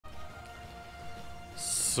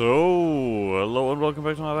So, hello and welcome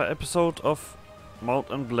back to another episode of Mount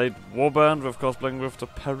and Blade Warband. We're of course playing with the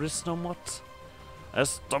Perisno mod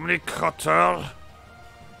as Dominique.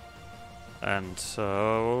 And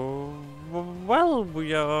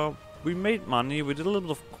well, we made money. We did a little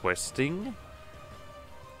bit of questing.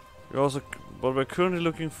 But we're currently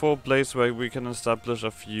looking for a place where we can establish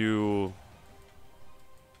a few,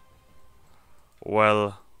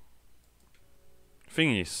 well,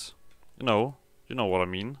 thingies. You know what I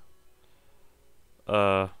mean.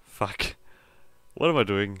 Fuck. What am I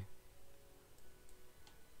doing?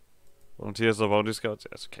 Volunteers or bounty scouts?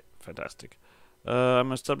 Yes, okay, fantastic.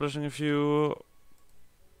 I'm establishing a few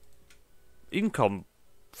income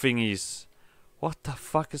thingies. What the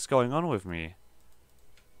fuck is going on with me?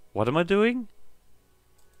 What am I doing?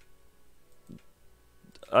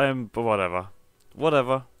 Whatever.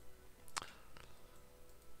 Whatever.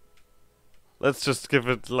 Let's just give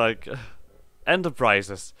it like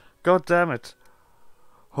enterprises. God damn it.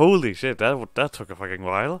 Holy shit, that took a fucking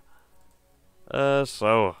while.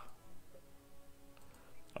 So.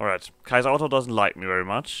 Alright, Kaiser Otto doesn't like me very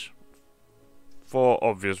much. For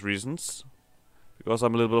obvious reasons. Because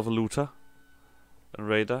I'm a little bit of a looter. And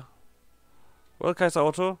raider. Well, Kaiser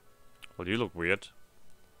Otto. Well, you look weird.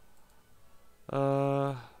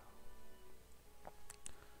 Sure.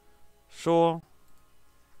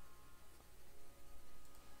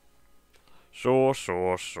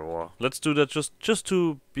 Sure. Let's do that just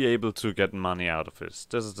to be able to get money out of this.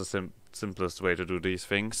 This is the simplest way to do these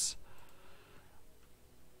things.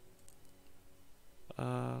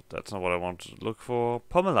 That's not what I want to look for.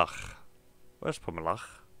 Pommelach. Where's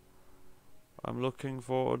Pommelach? I'm looking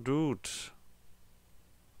for a dude.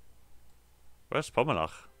 Where's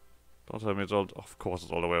Pommelach? Don't tell me it's all... Of course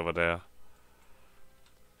it's all the way over there.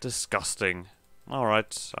 Disgusting.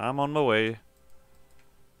 Alright, I'm on my way.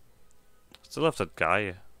 Still have that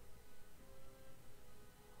guy.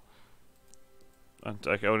 And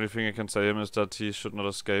the only thing I can say him is that he should not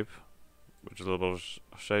escape. Which is a little bit of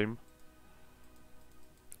a shame.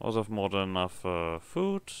 Also have more than enough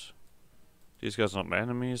food. These guys are not my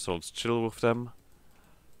enemies, so let's chill with them.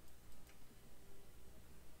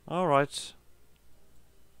 Alright.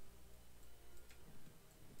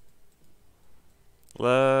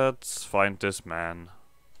 Let's find this man.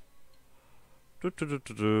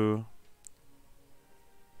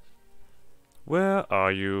 Where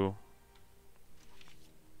are you?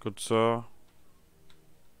 Good sir.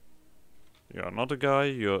 You're not a guy,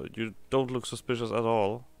 you don't look suspicious at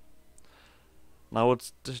all. Now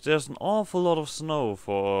there's an awful lot of snow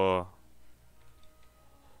for a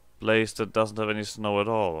place that doesn't have any snow at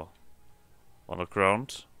all. On the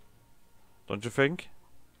ground. Don't you think?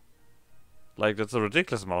 Like, that's a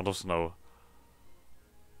ridiculous amount of snow.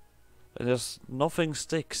 And there's nothing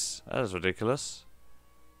sticks. That is ridiculous.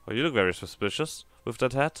 Oh, you look very suspicious with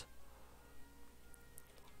that hat.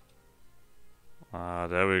 Ah,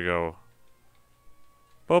 there we go.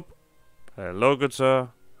 Boop. Hello, good sir.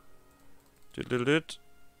 Doot.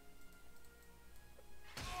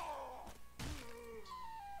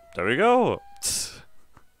 There we go.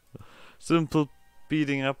 Simple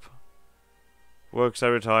beating up. Works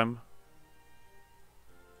every time.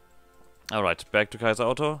 Alright, back to Kaiser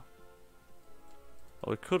Otto.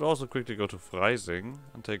 Well, we could also quickly go to Freising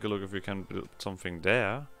and take a look if we can build something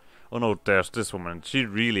there. Oh no, there's this woman. She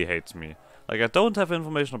really hates me. Like, I don't have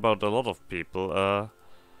information about a lot of people.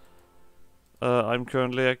 I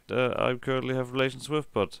currently have relations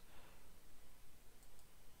with, but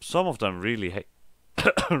some of them really hate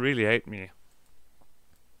really hate me.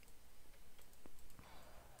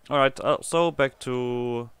 Alright, so back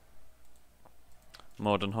to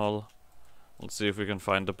Modern Hall. Let's see if we can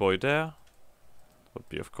find the boy there. Would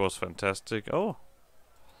be of course fantastic. Oh,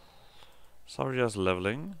 Saria's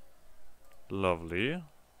leveling. Lovely.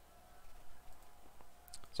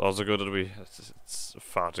 It's also good that it's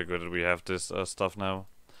far too good that we have this stuff now.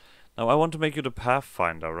 Now I want to make you the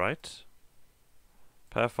Pathfinder, right?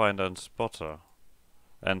 Pathfinder and Spotter.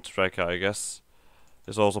 And Tracker, I guess,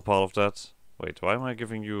 is also part of that. Wait, why am I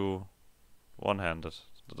giving you one-handed?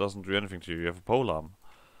 That doesn't do anything to you. You have a polearm.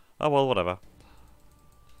 Oh well, whatever.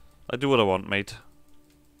 I do what I want, mate.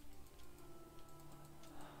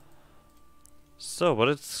 So, but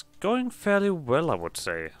it's going fairly well, I would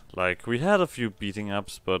say. Like, we had a few beating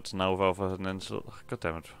ups, but now with our financial... God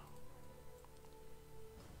damn it.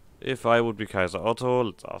 If I would be Kaiser Otto,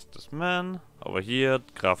 let's ask this man. Over here,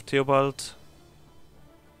 Graf Theobald.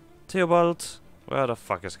 Theobald, where the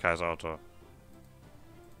fuck is Kaiser Otto?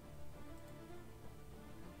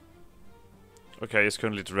 Okay, he's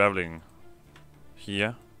currently traveling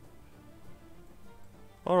here.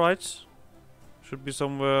 Alright. Should be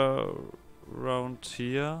somewhere around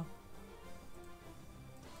here.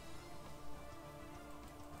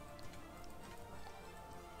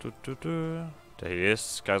 There he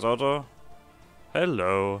is, Guy's Auto.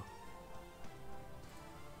 Hello.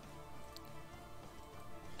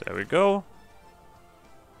 There we go.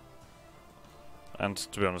 And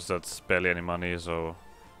to be honest, that's barely any money, so...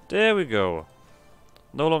 There we go.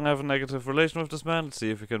 No longer have a negative relation with this man. Let's see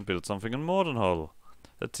if we can build something in Mordenhall.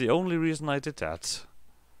 That's the only reason I did that.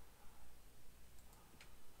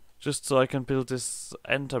 Just so I can build this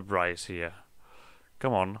enterprise here.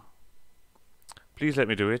 Come on. Please let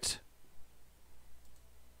me do it.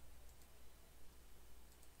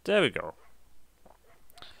 There we go.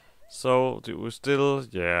 So, do we still...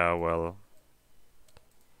 Yeah, well...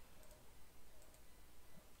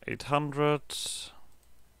 800...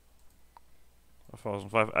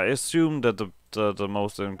 1,005. I assume that the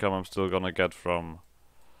most income I'm still gonna get from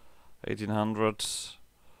 1,800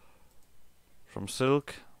 from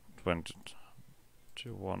silk, 20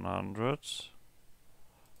 to 100,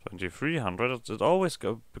 2,300. It always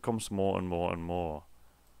becomes more and more and more.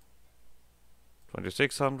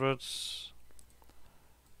 2,600.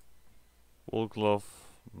 Wool cloth,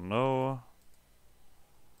 no.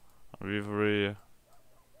 Weavery.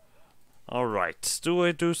 Alright, do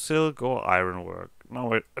I do silk or ironwork? No,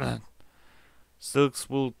 wait. Silk's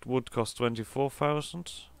would cost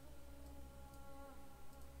 24,000.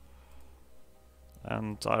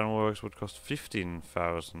 And ironworks would cost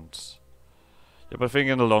 15,000. Yeah, but I think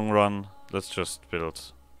in the long run, let's just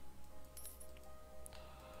build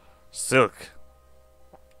silk.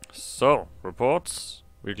 So, reports,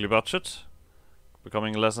 weekly budget,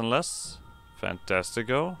 becoming less and less.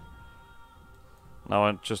 Fantastico. Now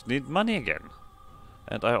I just need money again.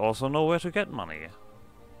 And I also know where to get money.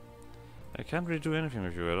 I can't really do anything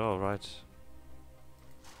with you at all, right?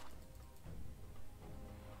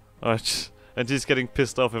 Alright, and he's getting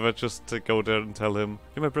pissed off if I just go there and tell him,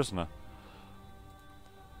 you're my prisoner.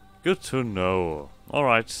 Good to know.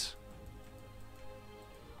 Alright.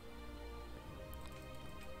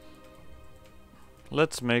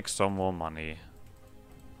 Let's make some more money.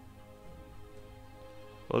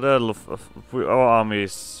 Well, our army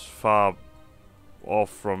is far off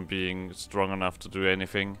from being strong enough to do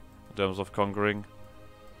anything in terms of conquering.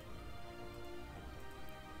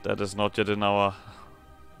 That is not yet in our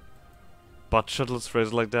budget, let's phrase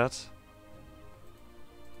it like that.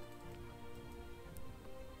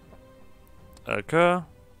 Okay.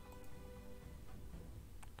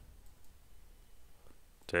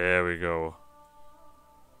 There we go.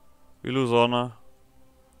 We lose honor.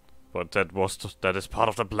 But that is part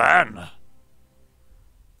of the plan.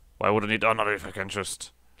 Why would I need honor if I can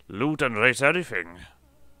just loot and raise everything?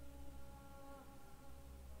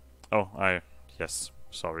 Oh, yes,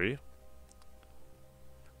 sorry.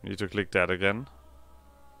 Need to click that again.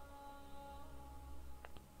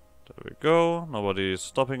 There we go, nobody is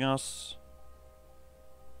stopping us.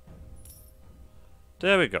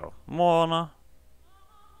 There we go, more honor.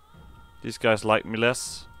 These guys like me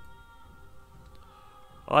less.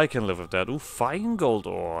 I can live with that. Ooh, fine gold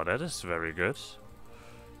ore. That is very good.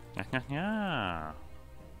 Yeah.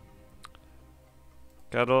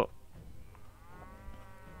 Cattle.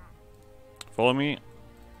 Follow me.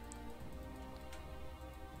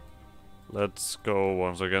 Let's go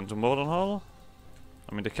once again to Mordenhall.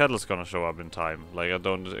 I mean, the cattle's gonna show up in time. Like, I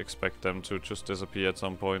don't expect them to just disappear at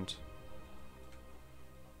some point.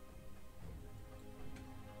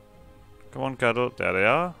 Come on, cattle. There they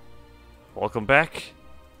are. Welcome back.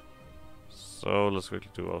 So let's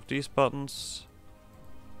quickly do all of these buttons.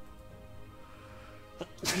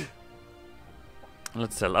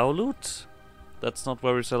 Let's sell our loot. That's not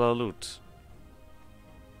where we sell our loot.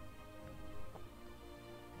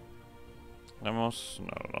 Amos?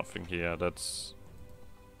 No, nothing here. That's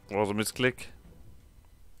was a misclick.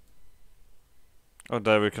 Oh,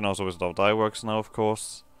 there we can also visit our dye works now, of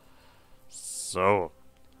course. So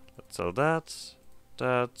let's sell that,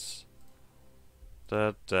 that.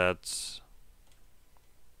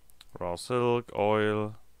 Raw silk,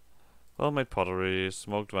 oil, well-made pottery,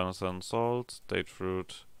 smoked venison, salt, date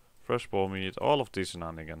fruit, fresh boar meat, all of these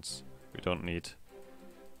shenanigans we don't need.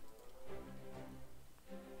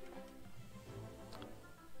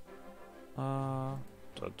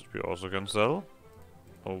 That we also can sell.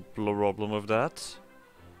 No problem with that.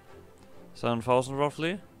 7,000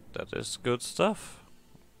 roughly. That is good stuff.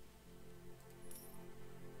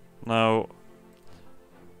 Now,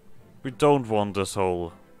 we don't want this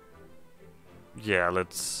whole... Yeah,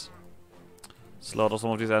 let's slaughter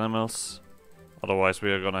some of these animals. Otherwise we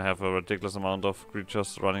are gonna have a ridiculous amount of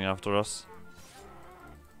creatures running after us.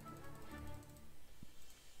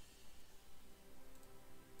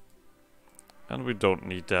 And we don't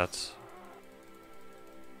need that.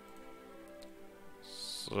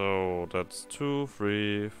 So that's 2,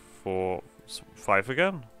 3, 4, 5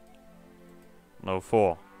 again? No,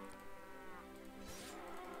 4.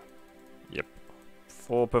 Yep.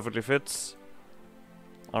 4 perfectly fits.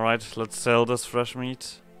 Alright, let's sell this fresh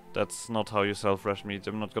meat. That's not how you sell fresh meat.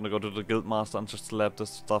 I'm not gonna go to the guildmaster and just slap this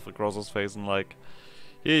stuff across his face and like,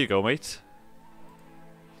 here you go, mate.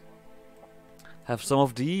 Have some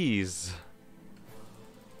of these.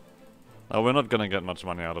 Now, we're not gonna get much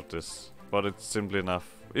money out of this, but it's simply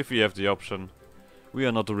enough. If we have the option. We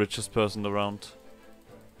are not the richest person around.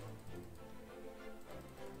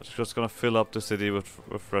 It's just gonna fill up the city with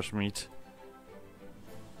fresh meat.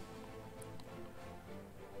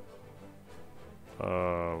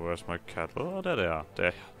 Where's my cattle? Oh, there they are.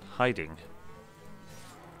 They're hiding.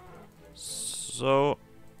 So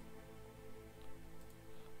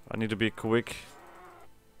I need to be quick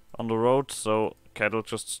on the road, so cattle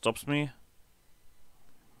just stops me.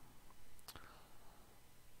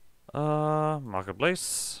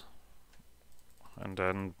 Marketplace. And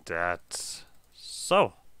then that.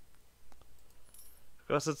 So.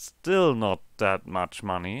 Because it's still not that much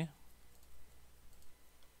money.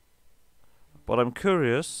 But I'm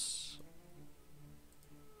curious.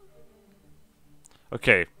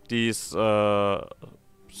 Okay, these,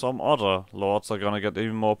 some other lords are gonna get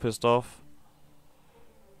even more pissed off.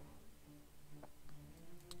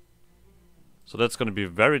 So that's gonna be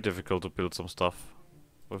very difficult to build some stuff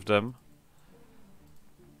with them.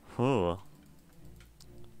 Oh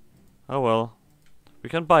well. We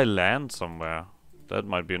can buy land somewhere. That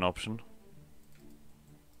might be an option.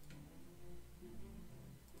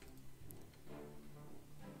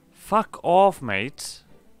 Fuck off, mate.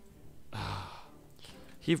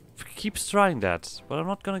 He keeps trying that, but I'm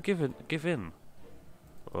not gonna give in.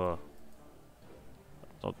 Not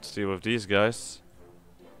deal with these guys.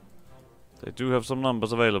 They do have some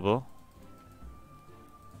numbers available.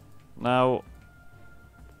 Now.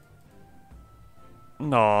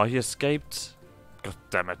 No, he escaped. God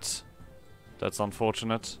damn it. That's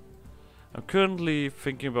unfortunate. I'm currently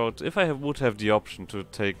thinking about if I would have the option to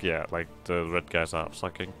take, yeah, like the red guys are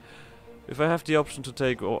sucking. If I have the option to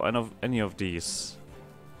take any of these.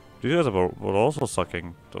 These guys were also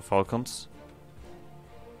sucking, the falcons.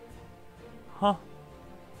 Huh.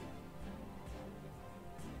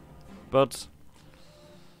 But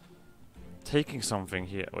taking something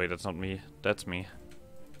here. Wait, that's not me. That's me.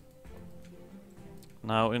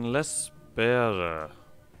 Now in Lesbere,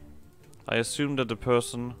 I assume that the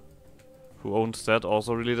person who owns that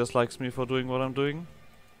also really dislikes me for doing what I'm doing?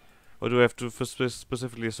 Or do I have to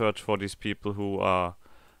specifically search for these people who are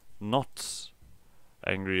not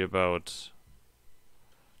angry about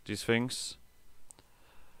these things?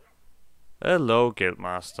 Hello,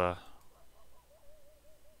 Guildmaster.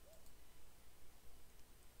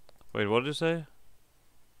 Wait, what did you say?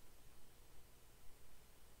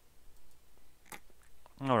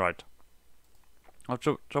 Alright.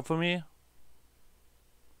 Job for me?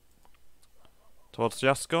 Towards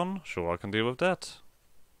Yaskon? Sure, I can deal with that.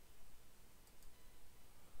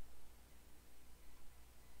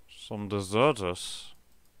 Some deserters.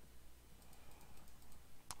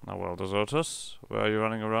 Now, well, deserters, where are you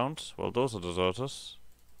running around? Well, those are deserters.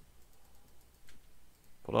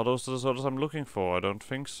 But are those the deserters I'm looking for? I don't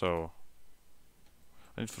think so.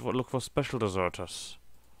 I need to look for special deserters.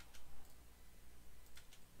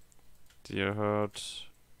 Deer herd.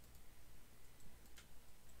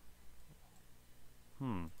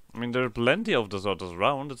 I mean, there are plenty of deserters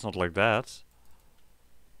around, it's not like that.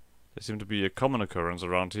 They seem to be a common occurrence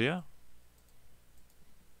around here.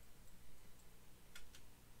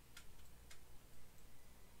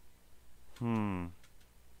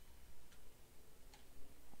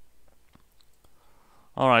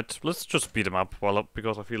 Alright, let's just beat them up,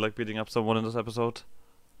 because I feel like beating up someone in this episode.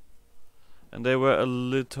 And they were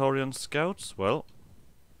Elitarian scouts? Well.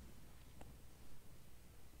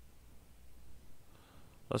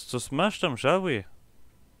 Let's just smash them, shall we?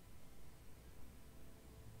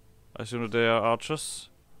 I assume that they are archers.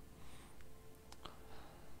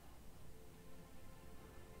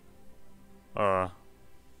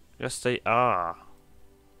 Yes they are.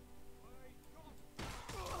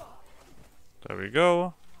 There we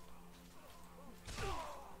go.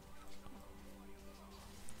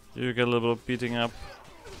 You get a little bit of beating up.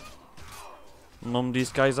 Numb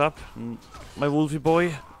these guys up, my wolfie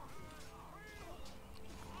boy.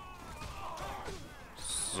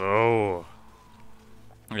 So,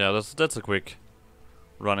 yeah, that's a quick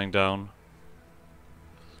running down.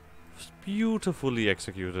 It's beautifully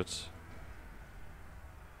executed.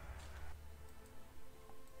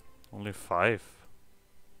 Only 5.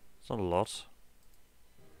 It's not a lot.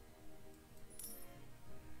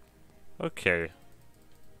 Okay.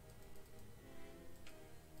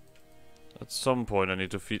 At some point I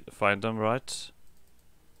need to find them, right?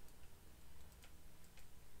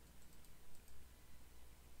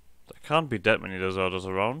 There can't be that many deserters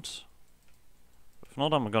around. If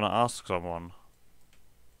not, I'm gonna ask someone.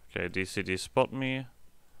 Okay, DCD spot me.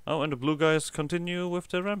 Oh, and the blue guys continue with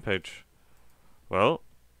their rampage. Well,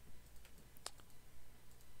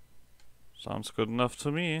 sounds good enough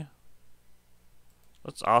to me.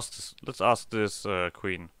 Let's ask this. Let's ask this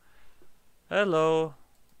queen. Hello.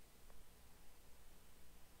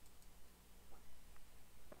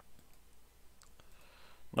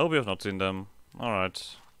 No, we have not seen them. All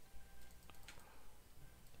right.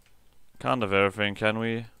 Can't have everything, can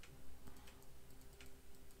we?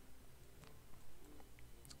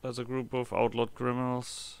 There's a group of outlawed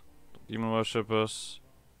criminals, demon worshippers,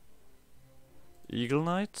 eagle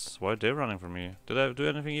knights. Why are they running from me? Did I do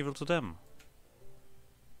anything evil to them?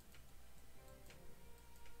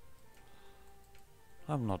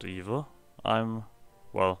 I'm not evil. I'm,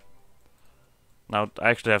 well, now I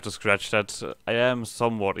actually have to scratch that. I am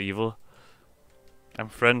somewhat evil. I'm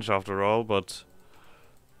French after all, but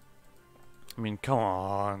I mean, come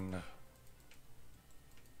on.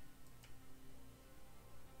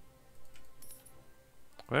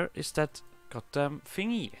 Where is that goddamn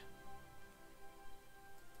thingy?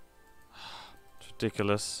 It's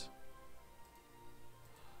ridiculous.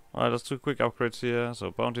 Alright, let's do quick upgrades here.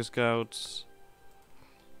 So, bounty scouts.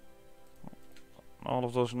 All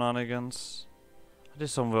of those shenanigans. Are they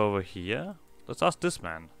somewhere over here? Let's ask this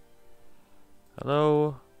man.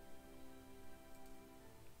 Hello?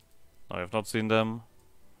 No, I have not seen them.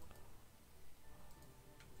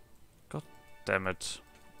 God damn it.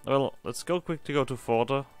 Well, let's quickly go to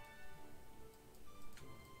Forder.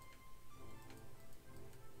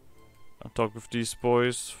 And talk with these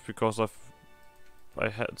boys, because it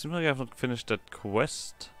seems like I have not finished that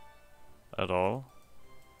quest at all.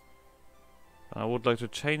 And I would like to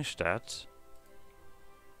change that.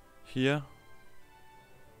 Here.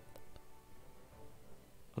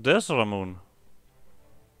 Oh, there's Ramon.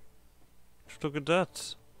 Just look at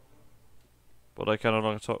that. But I cannot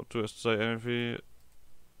longer talk to say anything.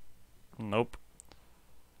 Nope.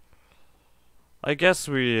 I guess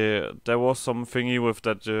there was some thingy with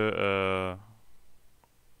that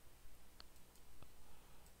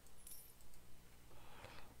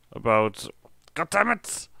about, god damn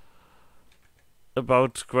it,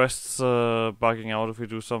 about quests bugging out if we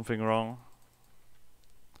do something wrong.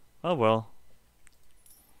 Oh well.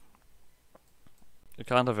 You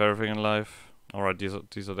can't have everything in life. Alright, these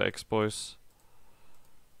are the ex-boys.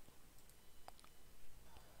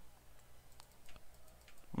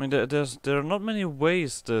 I mean, there are not many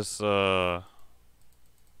ways this Nox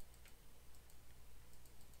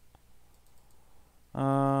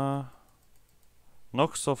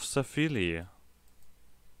of Cephili.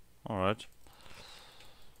 Alright.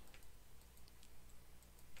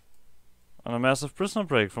 And a massive prisoner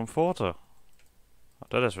break from Forter. Oh,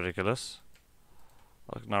 that is ridiculous.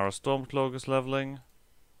 Now our Stormcloak is leveling.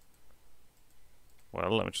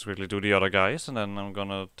 Well, let me just quickly do the other guys, and then I'm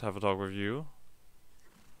gonna have a talk with you.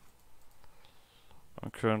 I'm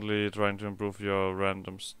currently trying to improve your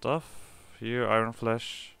random stuff. Here, Iron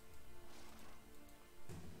Flesh.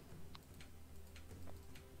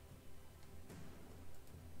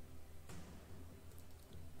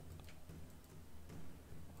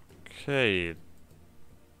 Okay.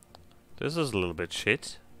 This is a little bit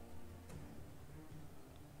shit.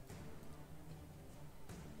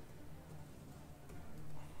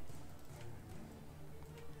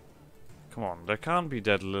 Come on, there can't be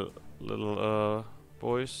that little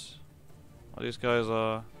boys. These guys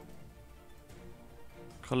are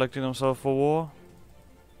collecting themselves for war.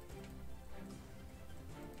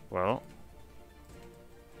 Well,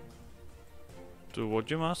 do what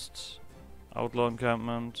you must. Outlaw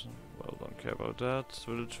encampment. Well, don't care about that.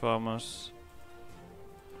 Village farmers.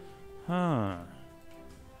 Huh.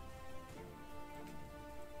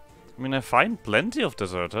 I mean, I find plenty of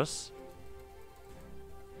deserters.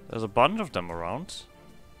 There's a bunch of them around.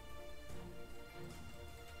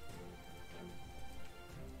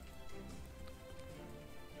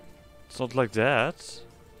 It's not like that.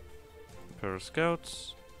 Pair of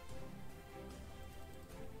scouts.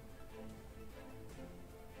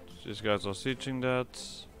 These guys are sieging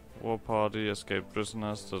that. War party, escaped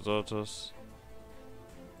prisoners, deserters.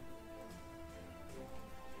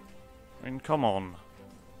 I mean, come on.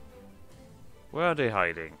 Where are they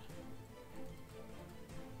hiding?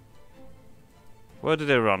 Where did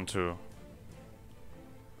they run to?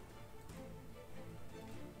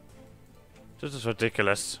 This is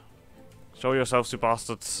ridiculous. Show yourselves, you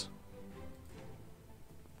bastards.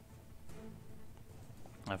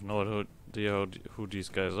 I have no idea who these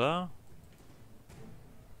guys are.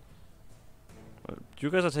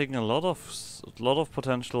 You guys are taking a lot of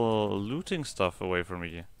potential looting stuff away from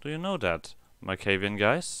me. Do you know that, my Cavian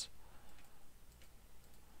guys?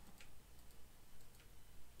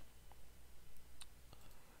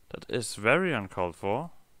 That is very uncalled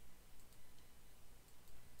for.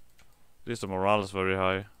 At least the morale is very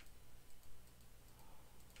high.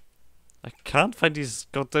 I can't find these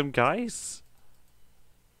goddamn guys.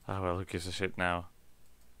 Ah well, who gives a shit now?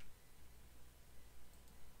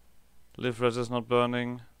 Live res is not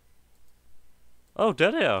burning. Oh,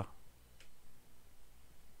 there they are.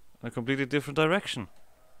 In a completely different direction.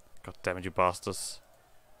 God damn it, you bastards.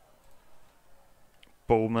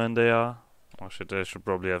 Bowmen they are. Oh shit, I should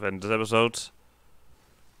probably have ended this episode.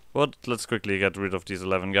 But let's quickly get rid of these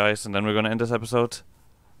 11 guys and then we're gonna end this episode.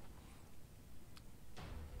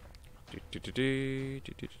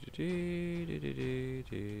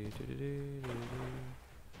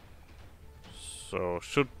 So,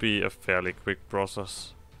 should be a fairly quick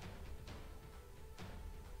process.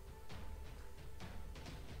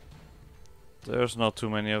 There's not too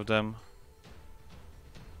many of them.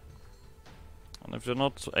 And if they're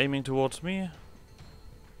not aiming towards me,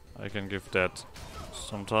 I can give that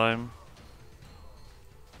some time.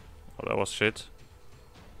 Oh, that was shit.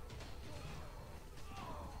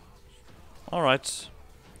 Alright.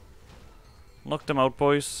 Knock them out,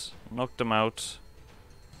 boys. Knock them out.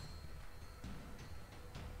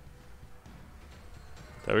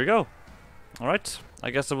 There we go. Alright.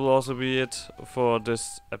 I guess that will also be it for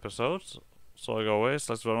this episode. So like always,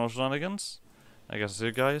 let's run more shenanigans. I guess I'll see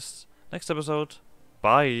you guys next episode.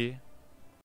 Bye.